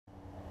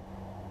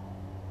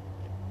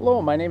Hello,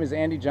 my name is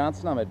Andy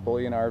Johnson. I'm at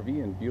Bullion RV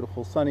in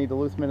beautiful sunny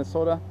Duluth,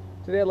 Minnesota.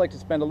 Today I'd like to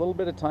spend a little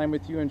bit of time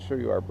with you and show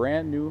you our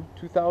brand new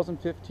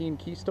 2015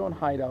 Keystone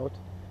Hideout,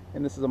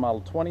 and this is a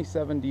model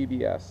 27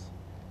 DBS.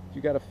 If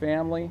you've got a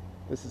family,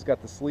 this has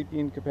got the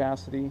sleeping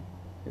capacity,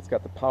 it's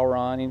got the power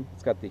awning,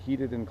 it's got the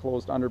heated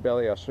enclosed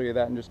underbelly. I'll show you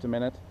that in just a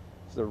minute.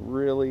 This is a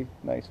really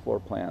nice floor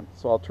plan.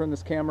 So I'll turn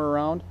this camera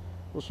around,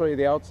 we'll show you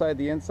the outside,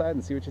 the inside,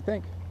 and see what you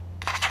think.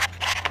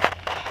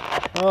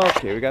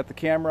 Okay, we got the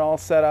camera all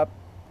set up.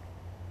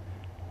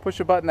 Push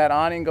a button, that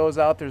awning goes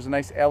out. There's a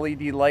nice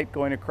LED light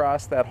going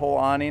across that whole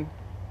awning.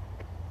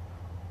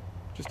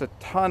 Just a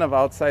ton of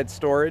outside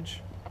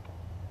storage.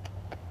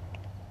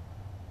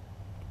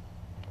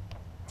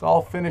 It's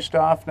all finished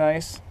off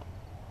nice.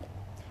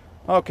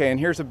 Okay,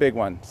 and here's a big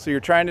one. So you're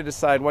trying to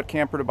decide what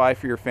camper to buy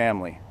for your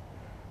family.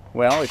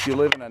 Well, if you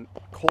live in a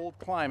cold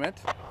climate,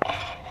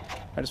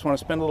 I just want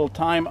to spend a little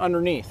time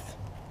underneath.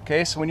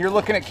 Okay, so when you're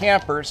looking at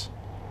campers,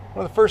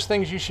 one of the first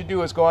things you should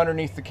do is go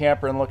underneath the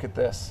camper and look at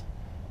this.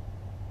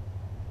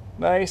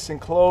 Nice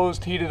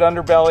enclosed heated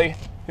underbelly.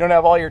 You don't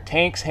have all your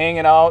tanks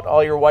hanging out,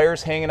 all your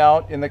wires hanging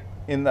out in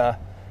the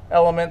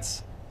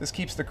elements. This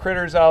keeps the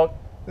critters out.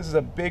 This is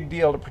a big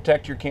deal to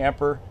protect your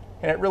camper,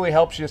 and it really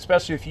helps you,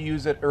 especially if you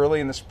use it early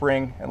in the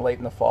spring and late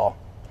in the fall.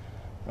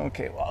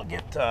 Okay, well, I'll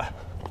get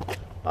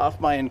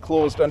off my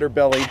enclosed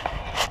underbelly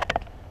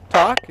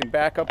talk and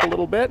back up a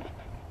little bit.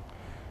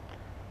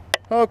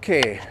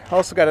 Okay,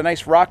 also got a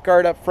nice rock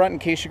guard up front in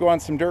case you go on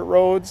some dirt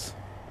roads.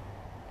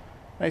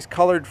 Nice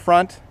colored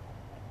front.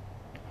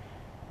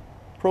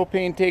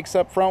 Propane tanks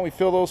up front, we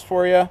fill those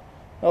for you. I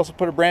also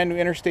put a brand new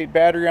interstate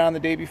battery on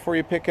the day before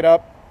you pick it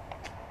up.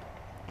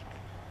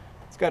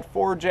 It's got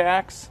 4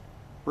 jacks.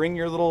 Bring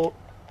your little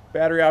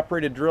battery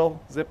operated drill,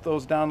 zip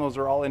those down. Those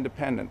are all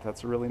independent.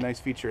 That's a really nice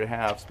feature to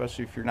have,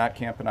 especially if you're not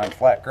camping on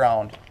flat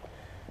ground.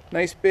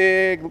 Nice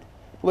big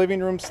living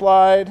room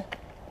slide.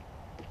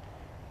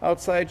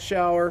 Outside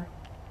shower.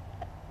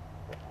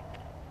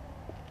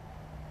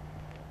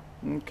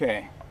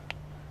 Okay.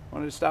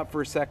 Wanted to stop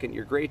for a second.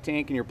 Your gray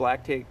tank and your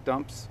black tank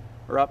dumps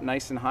are up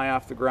nice and high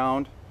off the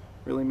ground.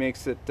 Really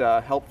makes it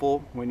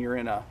helpful when you're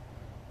in a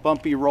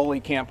bumpy, rolly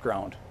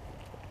campground.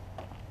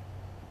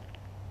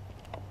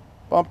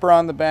 Bumper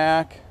on the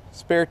back,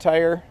 spare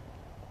tire.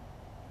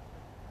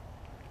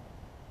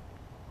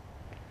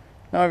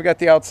 Now we've got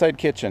the outside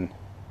kitchen.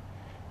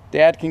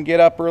 Dad can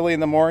get up early in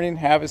the morning,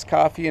 have his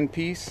coffee in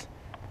peace,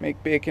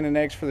 make bacon and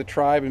eggs for the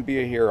tribe, and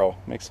be a hero.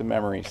 Make some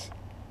memories.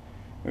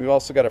 We've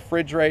also got a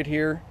fridge right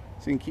here,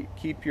 so you can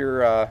keep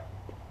your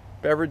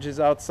beverages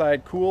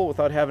outside cool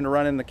without having to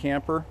run in the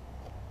camper.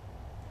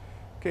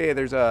 Okay,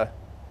 there's a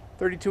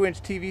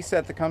 32-inch TV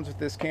set that comes with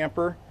this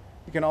camper.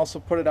 You can also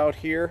put it out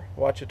here,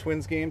 watch a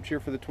Twins game, cheer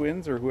for the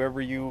Twins or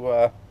whoever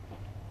you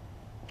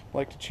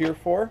like to cheer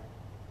for.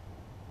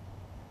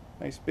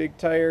 Nice big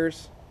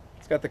tires.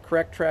 It's got the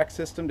correct track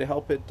system to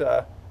help it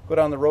go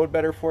down the road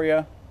better for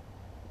you.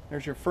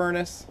 There's your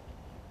furnace,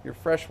 your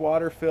fresh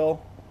water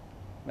fill.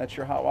 That's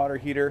your hot water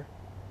heater.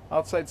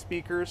 Outside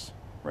speakers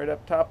right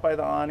up top by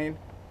the awning.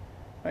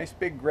 Nice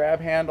big grab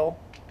handle.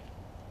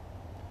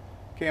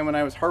 Okay, and when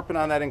I was harping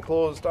on that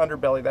enclosed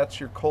underbelly, that's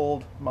your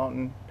cold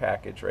mountain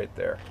package right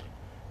there.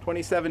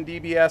 27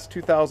 DBS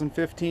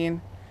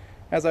 2015.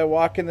 As I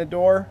walk in the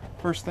door,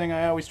 first thing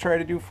I always try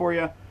to do for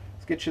you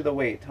is get you the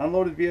weight.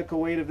 Unloaded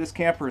vehicle weight of this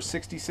camper is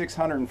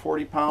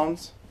 6,640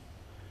 pounds.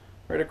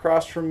 Right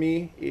across from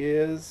me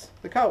is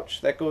the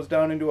couch. That goes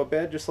down into a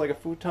bed just like a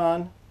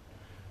futon.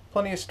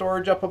 Plenty of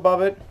storage up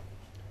above it.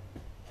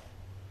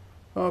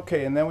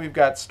 Okay, and then we've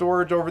got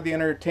storage over the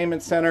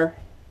entertainment center.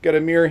 Got a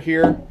mirror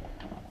here,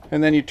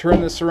 and then you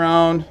turn this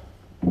around.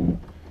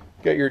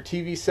 Got your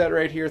TV set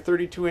right here,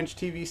 32-inch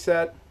TV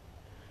set.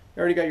 You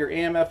already got your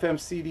AM, FM,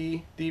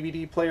 CD,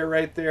 DVD player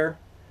right there,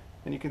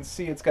 and you can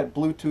see it's got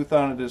Bluetooth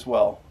on it as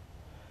well.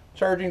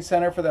 Charging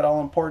center for that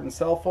all-important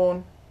cell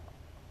phone.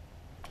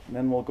 And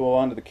then we'll go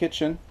on to the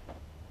kitchen.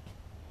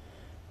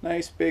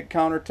 Nice big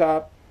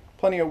countertop.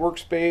 Plenty of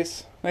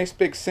workspace. Nice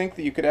big sink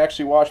that you could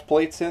actually wash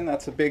plates in.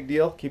 That's a big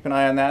deal. Keep an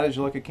eye on that as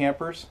you look at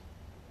campers.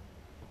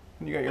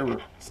 And you got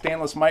your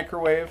stainless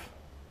microwave,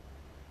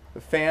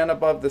 the fan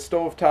above the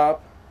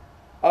stovetop,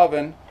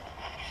 oven,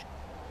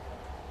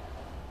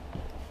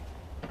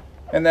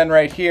 and then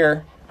right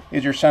here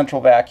is your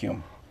central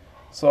vacuum.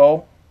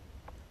 So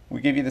we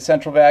give you the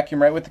central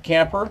vacuum right with the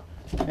camper,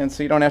 and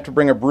so you don't have to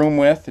bring a broom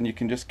with, and you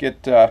can just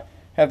get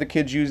have the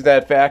kids use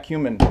that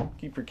vacuum and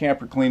keep your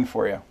camper clean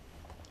for you.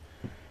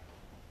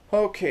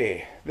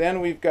 Okay,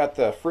 then we've got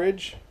the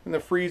fridge and the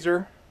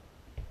freezer.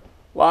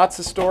 Lots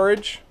of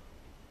storage.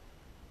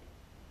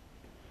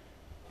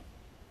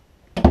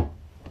 And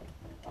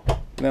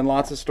then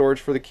lots of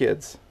storage for the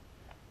kids.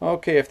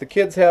 Okay, if the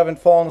kids haven't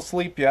fallen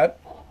asleep yet,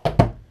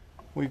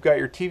 we've got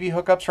your TV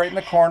hookups right in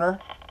the corner.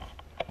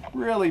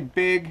 Really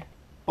big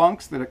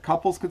bunks that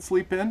couples could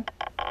sleep in.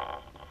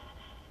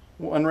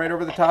 One right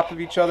over the top of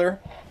each other.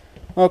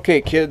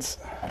 Okay, kids,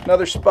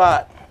 another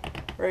spot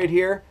right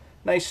here.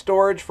 Nice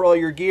storage for all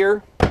your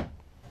gear.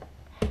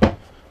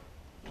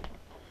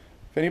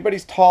 If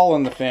anybody's tall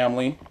in the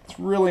family, it's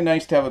really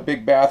nice to have a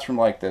big bathroom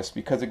like this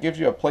because it gives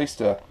you a place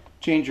to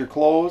change your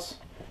clothes.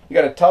 You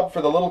got a tub for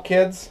the little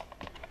kids,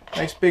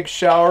 nice big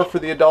shower for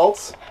the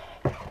adults.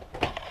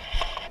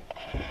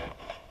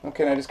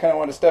 Okay, and I just kind of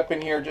want to step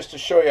in here just to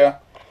show you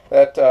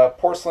that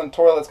porcelain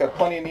toilet's got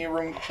plenty of knee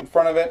room in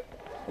front of it.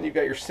 And you've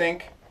got your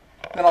sink.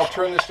 Then I'll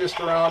turn this just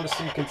around just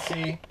so you can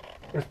see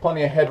there's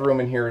plenty of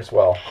headroom in here as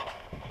well.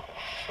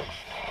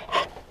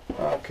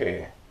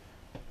 Okay.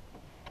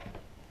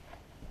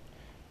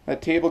 That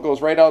table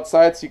goes right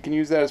outside, so you can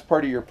use that as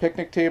part of your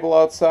picnic table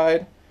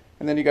outside.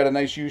 And then you got a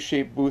nice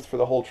U-shaped booth for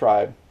the whole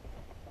tribe.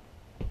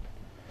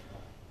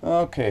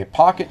 Okay,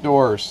 pocket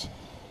doors.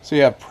 So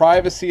you have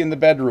privacy in the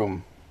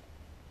bedroom.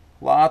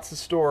 Lots of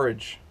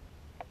storage.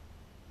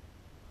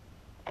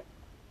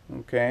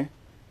 Okay,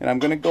 and I'm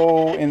going to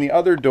go in the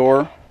other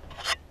door.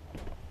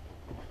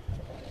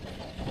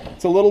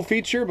 It's a little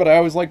feature, but I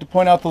always like to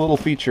point out the little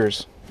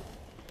features.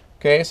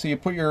 Okay, so you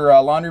put your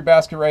laundry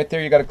basket right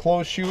there. You got a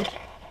closed chute.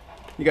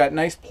 You got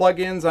nice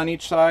plug-ins on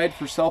each side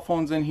for cell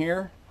phones in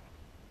here.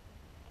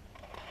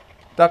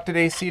 Ducted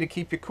AC to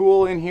keep you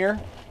cool in here.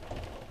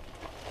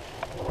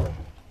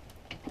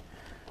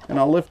 And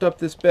I'll lift up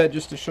this bed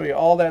just to show you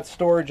all that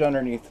storage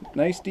underneath.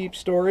 Nice deep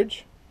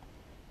storage.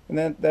 And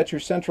then that's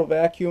your central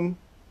vacuum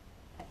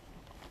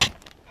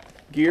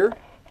gear.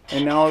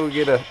 And now we'll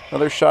get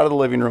another shot of the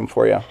living room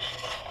for you.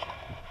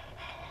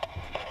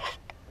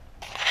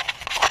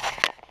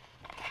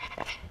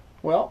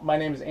 Well, my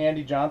name is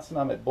Andy Johnson.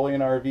 I'm at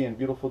Bullion RV in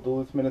beautiful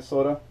Duluth,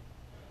 Minnesota.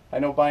 I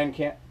know buying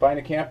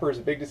a camper is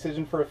a big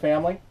decision for a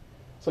family.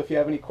 So if you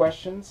have any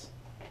questions,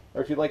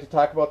 or if you'd like to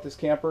talk about this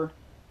camper,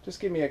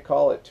 just give me a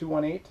call at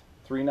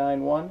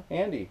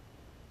 218-391-ANDY.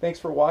 Thanks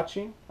for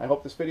watching. I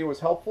hope this video was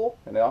helpful,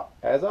 and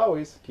as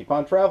always, keep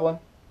on traveling.